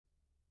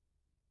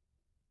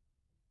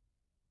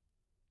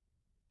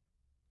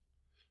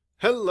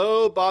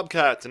Hello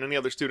Bobcats and any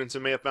other students who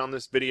may have found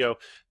this video.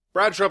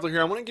 Brad Shrevler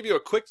here. I want to give you a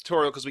quick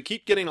tutorial because we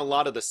keep getting a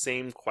lot of the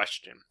same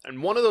question.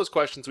 And one of those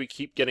questions we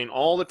keep getting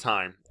all the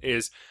time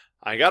is,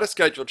 I got a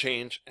schedule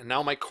change and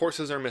now my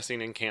courses are missing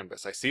in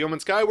Canvas. I see them in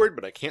Skyward,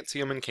 but I can't see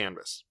them in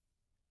Canvas.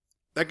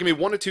 That can be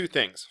one of two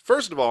things.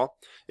 First of all,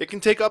 it can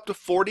take up to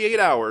 48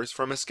 hours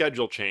from a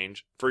schedule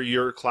change for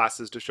your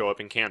classes to show up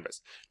in Canvas.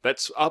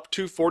 That's up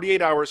to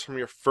 48 hours from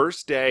your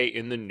first day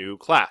in the new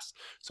class.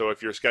 So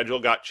if your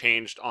schedule got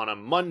changed on a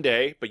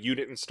Monday, but you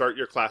didn't start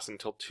your class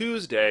until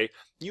Tuesday,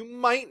 you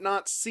might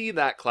not see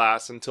that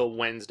class until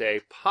Wednesday,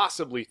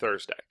 possibly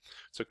Thursday.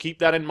 So keep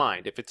that in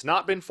mind. If it's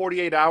not been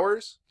 48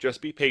 hours, just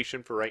be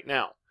patient for right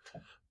now.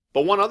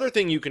 But one other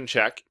thing you can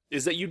check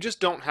is that you just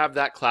don't have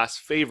that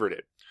class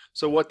favorited.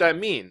 So what that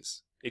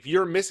means, if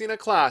you're missing a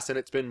class and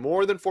it's been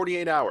more than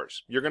 48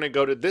 hours, you're going to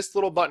go to this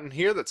little button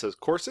here that says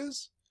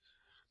Courses.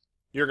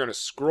 You're going to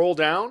scroll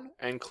down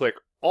and click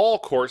All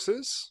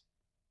Courses.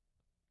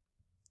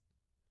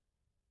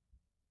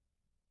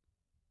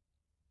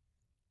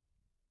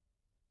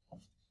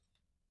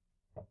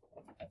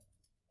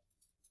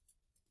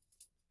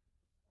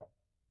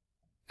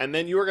 And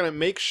then you are going to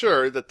make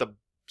sure that the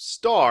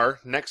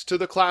star next to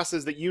the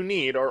classes that you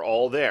need are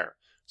all there.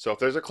 So if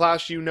there's a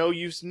class you know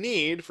you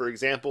need, for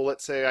example,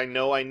 let's say I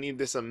know I need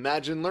this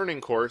Imagine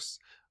Learning course,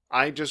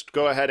 I just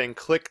go ahead and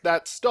click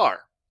that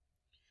star.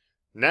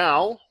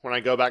 Now, when I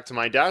go back to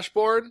my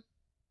dashboard,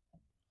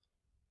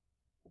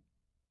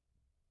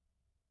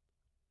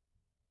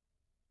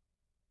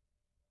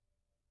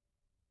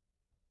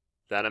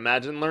 that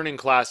Imagine Learning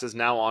class is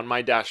now on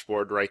my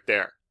dashboard right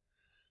there.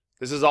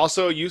 This is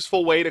also a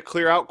useful way to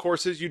clear out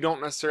courses you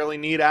don't necessarily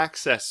need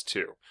access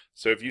to.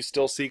 So if you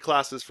still see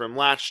classes from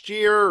last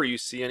year or you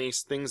see any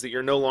things that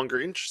you're no longer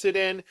interested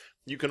in,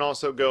 you can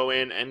also go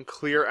in and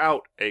clear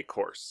out a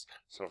course.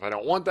 So if I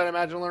don't want that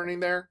Imagine Learning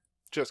there,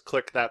 just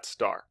click that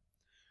star.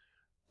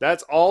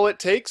 That's all it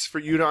takes for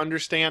you to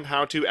understand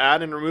how to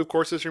add and remove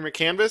courses from your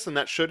Canvas, and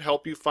that should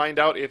help you find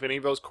out if any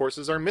of those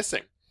courses are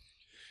missing.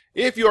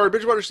 If you are a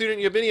Bridgewater student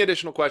and you have any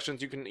additional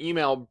questions, you can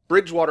email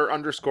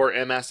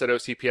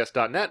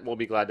bridgewater_ms@ocps.net. We'll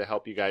be glad to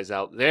help you guys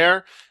out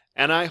there.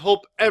 And I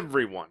hope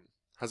everyone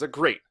has a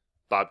great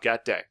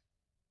Bobcat day.